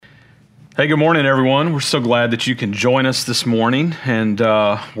Hey, good morning, everyone. We're so glad that you can join us this morning and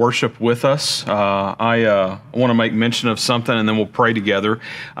worship with us. I want to make mention of something, and then we'll pray together.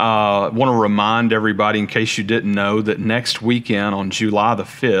 I want to remind everybody, in case you didn't know, that next weekend on July the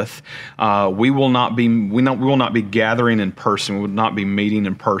 5th, we will not be gathering in person. We will not be meeting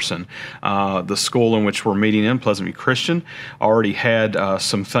in person. The school in which we're meeting in, Pleasant View Christian, already had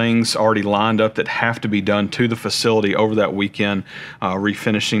some things already lined up that have to be done to the facility over that weekend,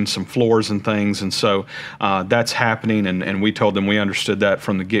 refinishing some floors and things, and so that's happening, and we told them we understood that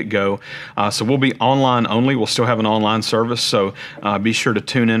from the get-go. So we'll be online only. We'll still have an online service, so be sure to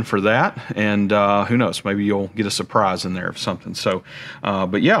tune in for that, and who knows, maybe you'll get a surprise in there of something. So,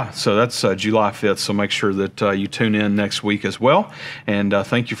 but yeah, so that's July 5th, so make sure that you tune in next week as well, and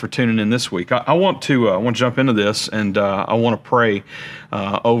thank you for tuning in this week. I want to jump into this, and I want to pray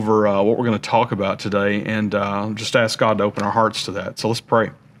over what we're going to talk about today, and just ask God to open our hearts to that. So let's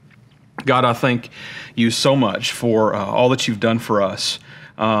pray. God, I thank you so much for all that you've done for us,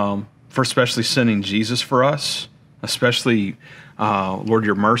 for especially sending Jesus for us, especially, Lord,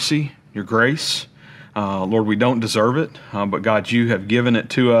 your mercy, your grace. Lord, we don't deserve it, but God, you have given it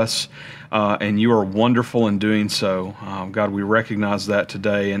to us, and you are wonderful in doing so. God, we recognize that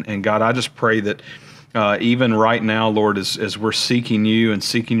today, and God, I just pray that even right now, Lord, as we're seeking you and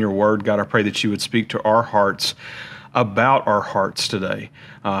seeking your word, God, I pray that you would speak to our hearts about our hearts today.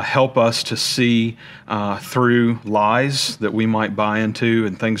 Help us to see through lies that we might buy into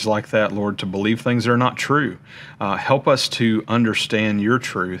and things like that, Lord, to believe things that are not true. Help us to understand your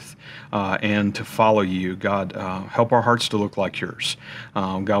truth and to follow you. God, help our hearts to look like yours.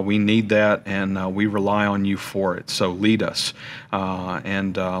 God, we need that, and we rely on you for it. So lead us.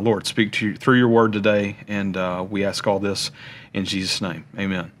 And Lord, speak to you through your word today, and we ask all this in Jesus' name.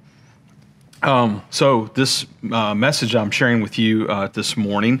 Amen. So this message I'm sharing with you this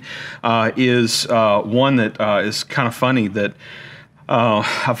morning is one that is kind of funny that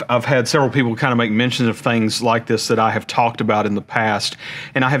I've had several people kind of make mentions of things like this that I have talked about in the past,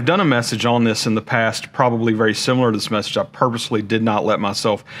 and I have done a message on this in the past, probably very similar to this message. I purposely did not let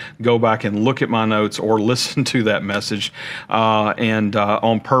myself go back and look at my notes or listen to that message, and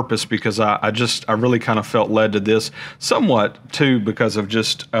on purpose, because I really kind of felt led to this somewhat too, because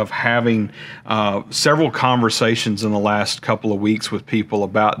of having several conversations in the last couple of weeks with people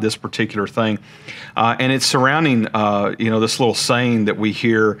about this particular thing, and it's surrounding this little saying that we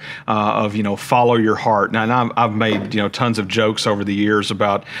hear of, follow your heart. Now, and I've made, tons of jokes over the years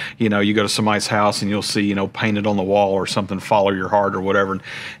about, you go to somebody's house and you'll see, painted on the wall or something, follow your heart or whatever.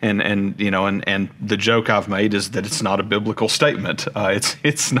 And the joke I've made is that it's not a biblical statement.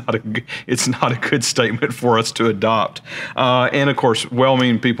 It's not a good statement for us to adopt. And of course,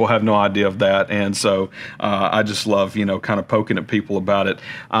 well-meaning people have no idea of that. And so I just love, kind of poking at people about it.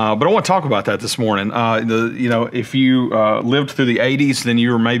 But I want to talk about that this morning. If you lived through the 80s, then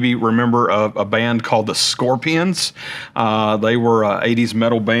you maybe remember a band called the Scorpions. They were an 80s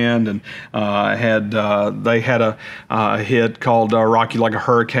metal band, and they had a hit called "Rock You Like a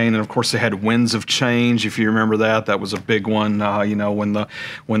Hurricane," and of course they had "Winds of Change." If you remember that was a big one.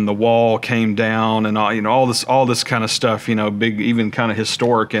 When the wall came down, and all this kind of stuff. Big, even kind of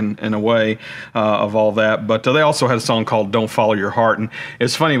historic in a way of all that. But they also had a song called "Don't Follow Your Heart," and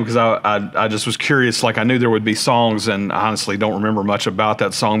it's funny because I just was curious. Like, I knew there would be songs, and I honestly don't remember much about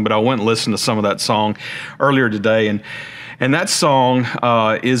that song, but I went and listened to some of that song earlier today, and that song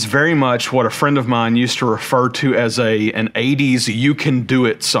is very much what a friend of mine used to refer to as an 80s "you can do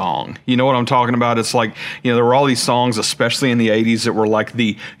it" song. You know what I'm talking about? It's like, there were all these songs, especially in the 80s, that were like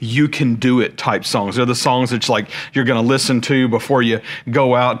the "you can do it" type songs. They're the songs that you're going to listen to before you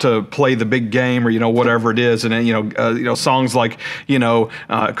go out to play the big game or, whatever it is. And then, songs like,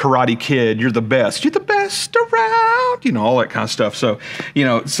 Karate Kid, "You're the best around," all that kind of stuff. So,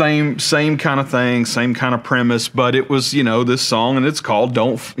 same kind of thing, same kind of premise, but it was, this song, and it's called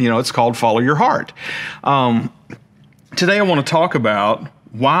 "Follow Your Heart." Today I want to talk about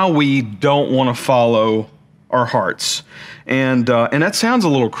why we don't want to follow our hearts. And that sounds a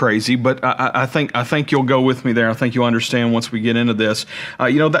little crazy, but I think you'll go with me there. I think you'll understand once we get into this.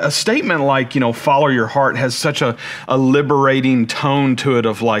 A statement like, follow your heart has such a liberating tone to it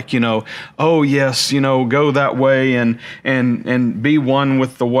of like, oh yes, go that way and be one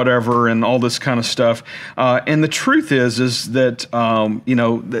with the whatever and all this kind of stuff. And the truth is that,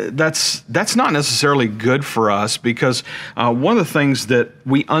 that's not necessarily good for us, because one of the things that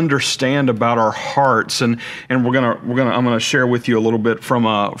we understand about our hearts, and and I'm gonna share with you a little bit from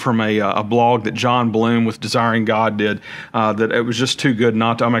a blog that John Bloom with Desiring God did. That it was just too good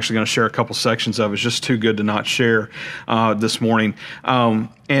not to. I'm actually going to share a couple sections of it. It's just too good to not share this morning.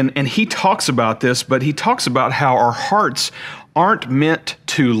 And he talks about this, but he talks about how our hearts aren't meant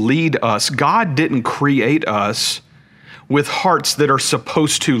to lead us. God didn't create us with hearts that are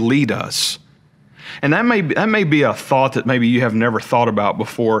supposed to lead us. And that may be a thought that maybe you have never thought about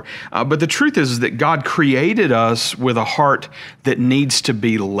before. But the truth is that God created us with a heart that needs to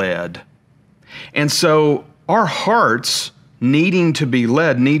be led. And so our hearts needing to be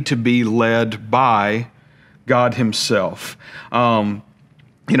led need to be led by God himself.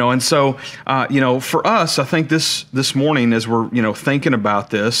 And so, for us, I think this morning, as we're, thinking about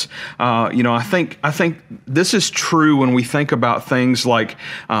this, I think this is true when we think about things like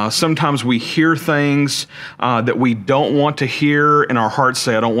sometimes we hear things that we don't want to hear, and our hearts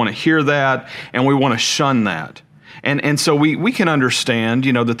say, I don't want to hear that, and we want to shun that. And so we can understand,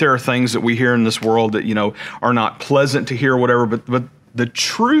 that there are things that we hear in this world that, are not pleasant to hear or whatever, but the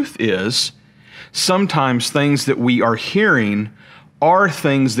truth is sometimes things that we are hearing are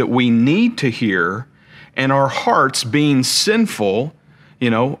things that we need to hear, and our hearts being sinful,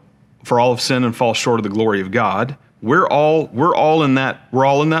 for all have sinned and fall short of the glory of God. We're all in that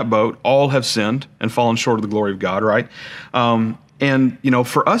boat. All have sinned and fallen short of the glory of God, right? And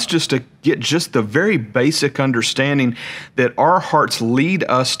for us just to get just the very basic understanding that our hearts lead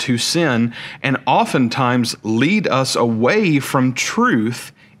us to sin and oftentimes lead us away from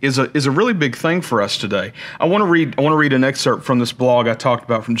truth is a really big thing for us today. I want to read an excerpt from this blog I talked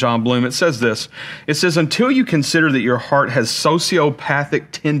about from John Bloom. It says this. It says, until you consider that your heart has sociopathic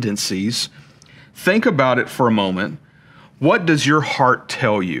tendencies, think about it for a moment. What does your heart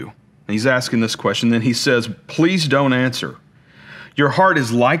tell you? And he's asking this question. Then he says, please don't answer. Your heart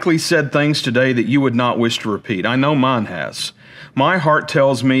has likely said things today that you would not wish to repeat. I know mine has. My heart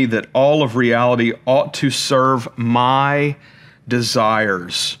tells me that all of reality ought to serve my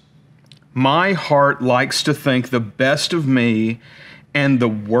desires. My heart likes to think the best of me and the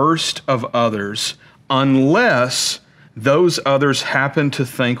worst of others, unless those others happen to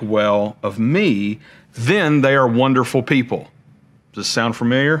think well of me, then they are wonderful people. Does this sound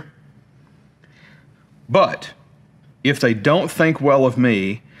familiar? But if they don't think well of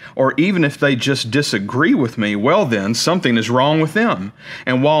me, or even if they just disagree with me, well then, something is wrong with them.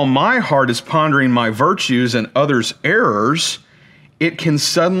 And while my heart is pondering my virtues and others' errors, it can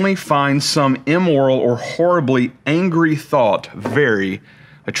suddenly find some immoral or horribly angry thought very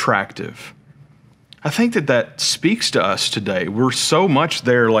attractive. I think that speaks to us today. We're so much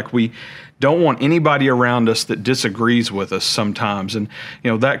there, like we don't want anybody around us that disagrees with us sometimes, and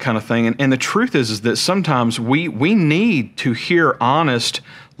that kind of thing. And the truth is that sometimes we need to hear honest,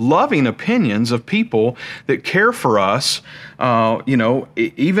 loving opinions of people that care for us,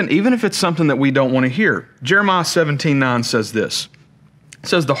 even if it's something that we don't want to hear. Jeremiah 17:9 says this. It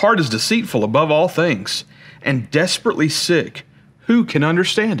says, the heart is deceitful above all things and desperately sick. Who can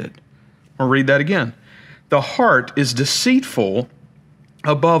understand it? I'll read that again. The heart is deceitful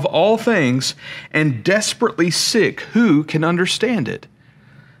above all things and desperately sick. Who can understand it?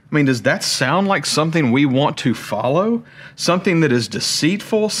 I mean, does that sound like something we want to follow? Something that is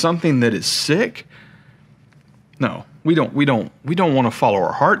deceitful, something that is sick? No, we don't want to follow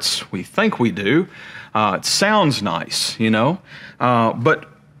our hearts. We think we do. It sounds nice, but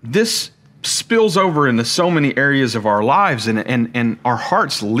this spills over into so many areas of our lives, and our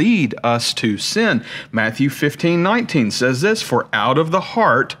hearts lead us to sin. Matthew 15:19 says this, for out of the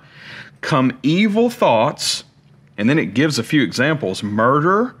heart come evil thoughts, and then it gives a few examples: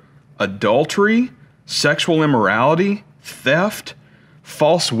 murder, adultery, sexual immorality, theft,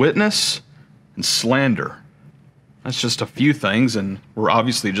 false witness, and slander. That's just a few things, and we're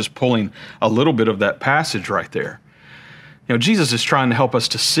obviously just pulling a little bit of that passage right there. Jesus is trying to help us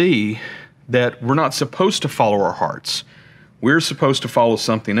to see that we're not supposed to follow our hearts. We're supposed to follow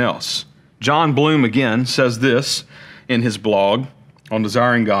something else. John Bloom, again, says this in his blog on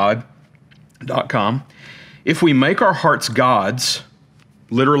desiringgod.com. If we make our hearts gods,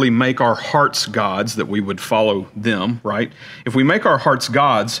 literally make our hearts gods, that we would follow them, right? If we make our hearts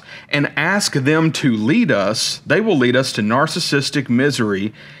gods and ask them to lead us, they will lead us to narcissistic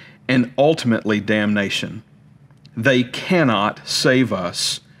misery and ultimately damnation. They cannot save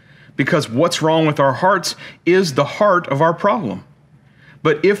us, because what's wrong with our hearts is the heart of our problem.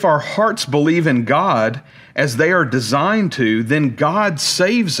 But if our hearts believe in God as they are designed to, then God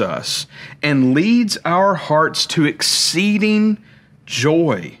saves us and leads our hearts to exceeding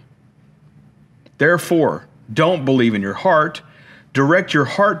joy. Therefore, don't believe in your heart. Direct your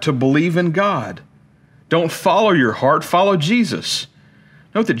heart to believe in God. Don't follow your heart, follow Jesus.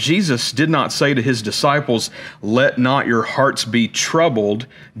 Note that Jesus did not say to his disciples, let not your hearts be troubled,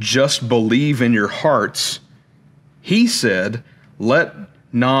 just believe in your hearts. He said, let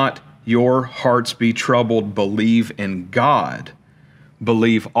not your hearts be troubled, believe in God.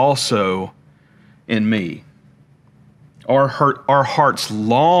 Believe also in me. Our hearts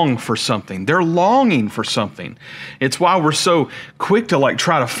long for something. They're longing for something. It's why we're so quick to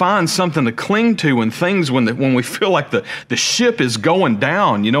try to find something to cling to when we feel like the ship is going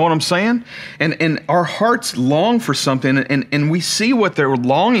down. You know what I'm saying? And our hearts long for something, and we see what they're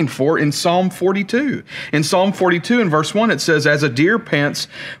longing for in Psalm 42. In Psalm 42 in verse 1 it says, as a deer pants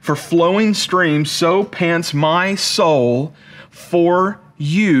for flowing streams, so pants my soul for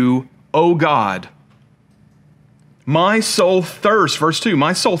you, O God. My soul thirsts, verse 2,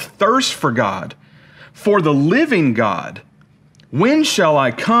 my soul thirsts for God, for the living God. When shall I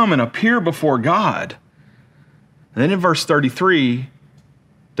come and appear before God? And then in verse 33,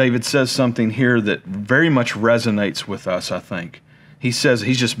 David says something here that very much resonates with us, I think. He says,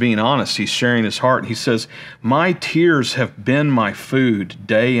 he's just being honest, he's sharing his heart. He says, my tears have been my food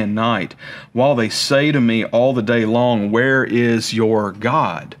day and night, while they say to me all the day long, where is your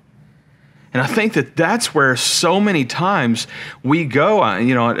God? And I think that that's where so many times we go,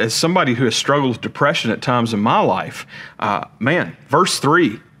 as somebody who has struggled with depression at times in my life, verse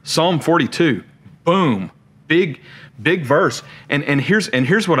 3, Psalm 42, boom, big verse. And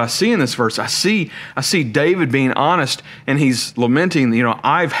here's what I see in this verse. I see David being honest, and he's lamenting,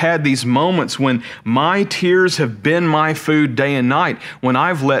 I've had these moments when my tears have been my food day and night, when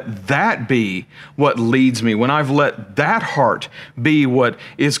I've let that be what leads me, when I've let that heart be what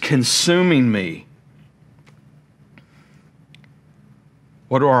is consuming me.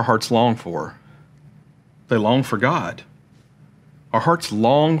 What do our hearts long for? They long for God. Our hearts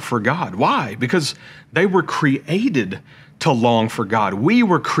long for God. Why? Because they were created to long for God. We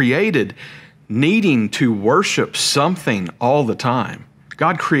were created needing to worship something all the time.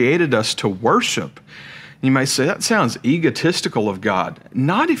 God created us to worship. You may say, that sounds egotistical of God.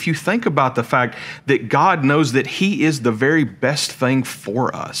 Not if you think about the fact that God knows that He is the very best thing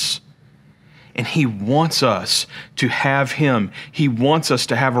for us. And He wants us to have Him. He wants us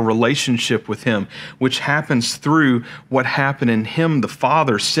to have a relationship with Him, which happens through what happened in Him, the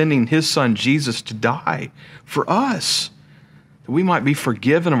Father, sending His Son Jesus to die for us, that we might be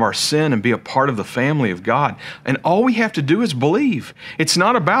forgiven of our sin and be a part of the family of God. And all we have to do is believe. It's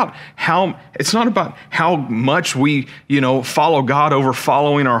not about how much we, follow God over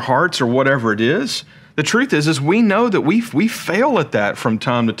following our hearts or whatever it is. The truth is we know that we fail at that from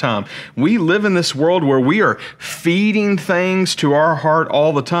time to time. We live in this world where we are feeding things to our heart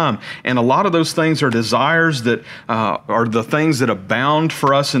all the time. And a lot of those things are desires that are the things that abound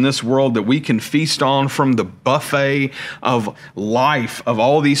for us in this world that we can feast on from the buffet of life, of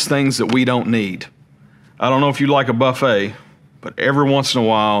all these things that we don't need. I don't know if you like a buffet, but every once in a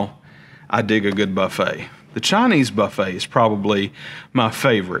while, I dig a good buffet. The Chinese buffet is probably my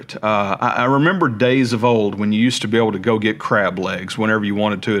favorite. I remember days of old when you used to be able to go get crab legs whenever you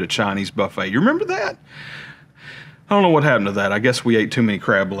wanted to at a Chinese buffet. You remember that? I don't know what happened to that. I guess we ate too many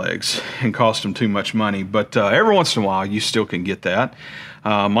crab legs and cost them too much money. But every once in a while, you still can get that.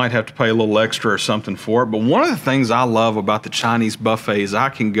 Might have to pay a little extra or something for it. But one of the things I love about the Chinese buffet is I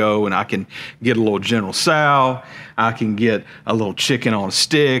can go and I can get a little General Tso. I can get a little chicken on a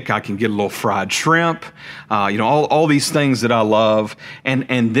stick. I can get a little fried shrimp. All these things that I love.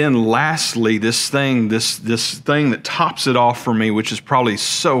 And then lastly, this thing that tops it off for me, which is probably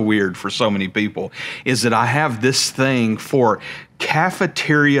so weird for so many people, is that I have this thing for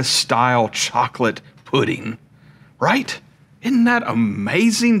cafeteria-style chocolate pudding, right? Isn't that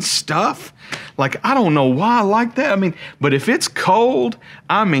amazing stuff? I don't know why I like that. But if it's cold,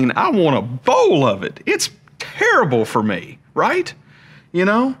 I want a bowl of it. It's terrible for me, right?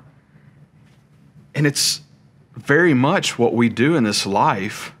 And it's very much what we do in this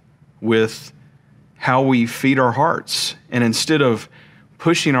life with how we feed our hearts. And instead of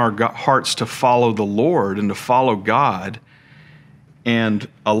pushing our hearts to follow the Lord and to follow God and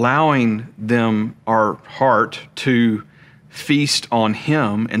allowing our heart to feast on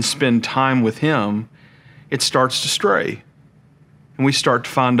Him and spend time with Him, it starts to stray. And we start to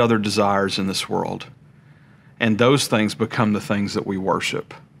find other desires in this world. And those things become the things that we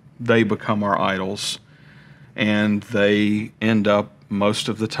worship. They become our idols. And they end up most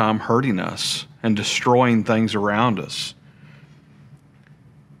of the time hurting us and destroying things around us.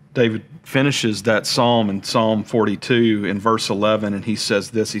 David finishes that psalm in Psalm 42 in verse 11, and he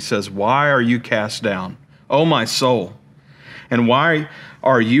says this. He says, "Why are you cast down, O my soul? And why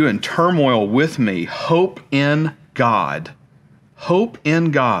are you in turmoil with me? Hope in God. Hope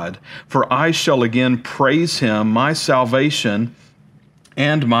in God, for I shall again praise him, my salvation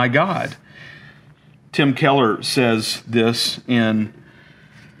and my God. Tim Keller says this in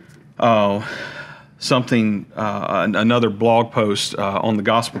another blog post on the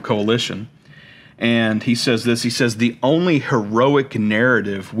Gospel Coalition. And he says this, he says, the only heroic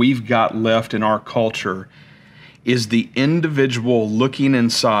narrative we've got left in our culture is the individual looking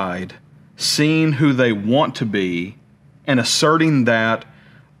inside, seeing who they want to be, and asserting that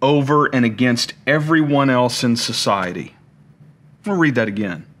over and against everyone else in society. I'm going to read that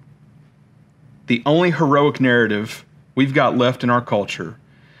again. The only heroic narrative we've got left in our culture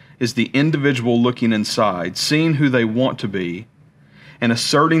is the individual looking inside, seeing who they want to be, and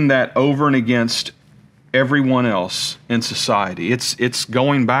asserting that over and against everyone else in society. It's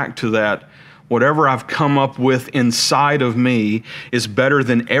going back to that, whatever I've come up with inside of me is better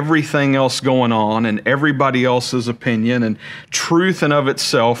than everything else going on and everybody else's opinion, and truth in of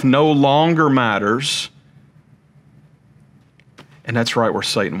itself no longer matters. And that's right where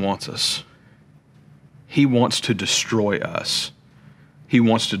Satan wants us. He wants to destroy us. He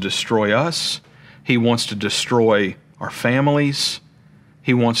wants to destroy us. He wants to destroy our families.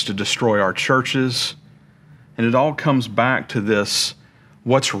 He wants to destroy our churches. And it all comes back to this,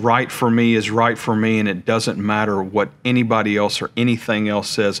 what's right for me is right for me, and it doesn't matter what anybody else or anything else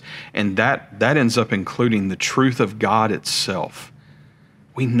says. And that ends up including the truth of God itself.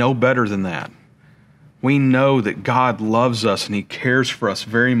 We know better than that. We know that God loves us and He cares for us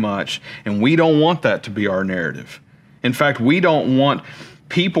very much, and we don't want that to be our narrative. In fact, we don't want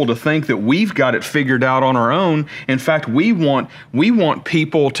people to think that we've got it figured out on our own. In fact, we want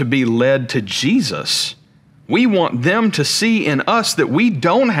people to be led to Jesus. We want them to see in us that we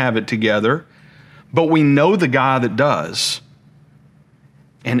don't have it together, but we know the guy that does.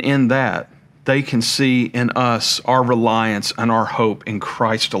 And in that, they can see in us our reliance and our hope in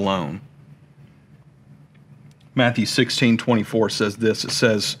Christ alone. Matthew 16:24 says this. It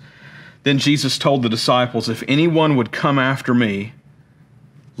says, then Jesus told the disciples, if anyone would come after me,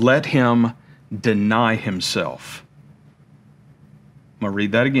 let him deny himself. I'm going to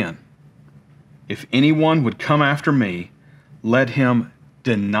read that again. If anyone would come after me, let him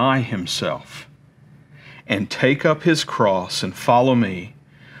deny himself and take up his cross and follow me.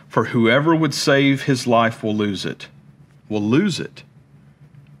 For whoever would save his life will lose it.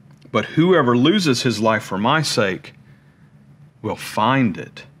 But whoever loses his life for my sake will find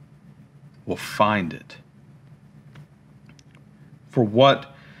it. For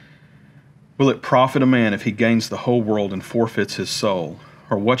what will it profit a man if he gains the whole world and forfeits his soul?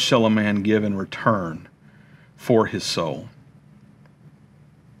 Or what shall a man give in return for his soul?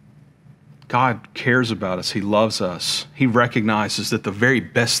 God cares about us. He loves us. He recognizes that the very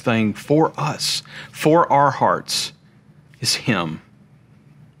best thing for us, for our hearts, is Him.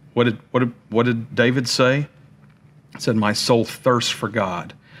 What did David say? He said, my soul thirsts for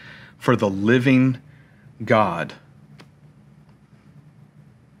God, for the living God.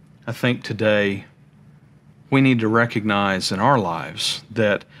 I think today we need to recognize in our lives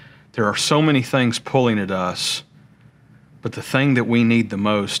that there are so many things pulling at us, but the thing that we need the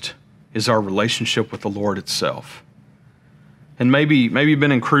most is our relationship with the Lord itself. And maybe you've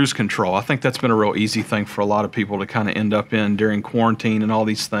been in cruise control. I think that's been a real easy thing for a lot of people to kind of end up in during quarantine and all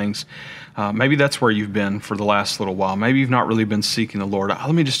these things. Maybe that's where you've been for the last little while. Maybe you've not really been seeking the Lord.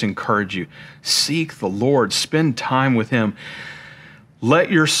 Let me just encourage you. Seek the Lord. Spend time with Him.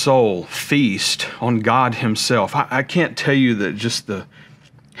 Let your soul feast on God Himself. I can't tell you that just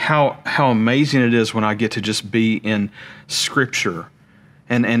how amazing it is when I get to just be in Scripture.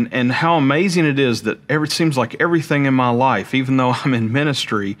 And how amazing it is that it seems like everything in my life, even though I'm in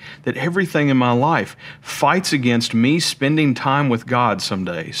ministry, that everything in my life fights against me spending time with God some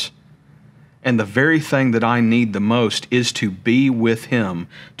days. And the very thing that I need the most is to be with Him,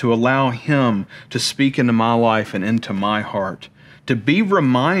 to allow Him to speak into my life and into my heart. To be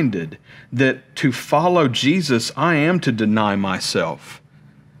reminded that to follow Jesus, I am to deny myself,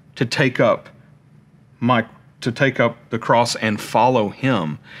 to take up the cross and follow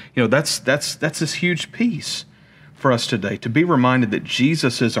Him. You know, that's this huge piece for us today, to be reminded that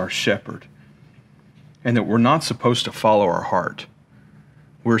Jesus is our shepherd and that we're not supposed to follow our heart.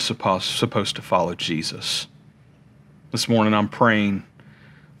 We're supposed to follow Jesus. This morning I'm praying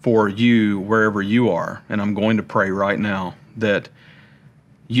for you wherever you are, and I'm going to pray right now that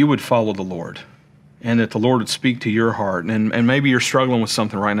you would follow the Lord and that the Lord would speak to your heart. And maybe you're struggling with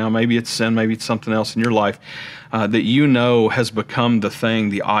something right now. Maybe it's sin, maybe it's something else in your life that you know has become the thing,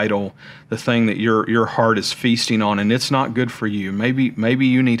 the idol, the thing that your heart is feasting on, and it's not good for you. Maybe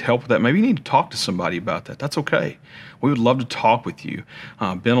you need help with that. Maybe you need to talk to somebody about that. That's okay. We would love to talk with you.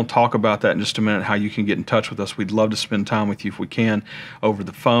 Ben will talk about that in just a minute, how you can get in touch with us. We'd love to spend time with you if we can, over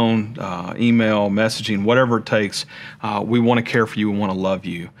the phone, email, messaging, whatever it takes. We want to care for you and want to love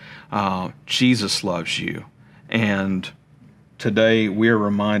you. Jesus loves you. And today we are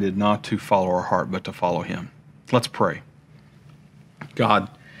reminded not to follow our heart, but to follow him. Let's pray. God,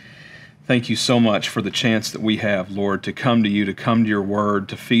 thank you so much for the chance that we have, Lord, to come to you, to come to your word,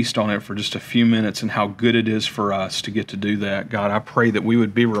 to feast on it for just a few minutes, and how good it is for us to get to do that. God, I pray that we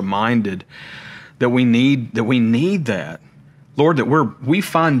would be reminded that we need that. Lord, that we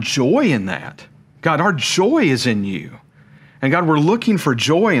find joy in that. God, our joy is in you. And God, we're looking for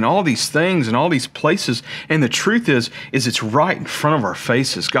joy in all these things and all these places. And the truth is it's right in front of our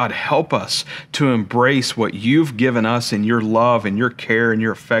faces. God, help us to embrace what you've given us in your love and your care and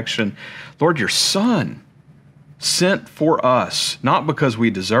your affection. Lord, your Son sent for us, not because we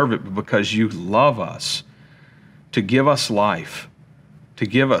deserve it, but because you love us, to give us life, to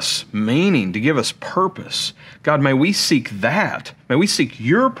give us meaning, to give us purpose. God, may we seek that. May we seek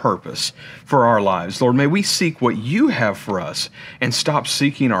your purpose for our lives. Lord, may we seek what you have for us and stop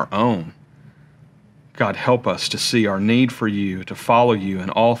seeking our own. God, help us to see our need for you, to follow you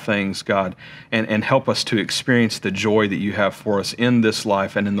in all things, God, and help us to experience the joy that you have for us in this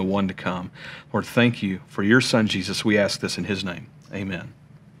life and in the one to come. Lord, thank you for your Son, Jesus. We ask this in his name. Amen.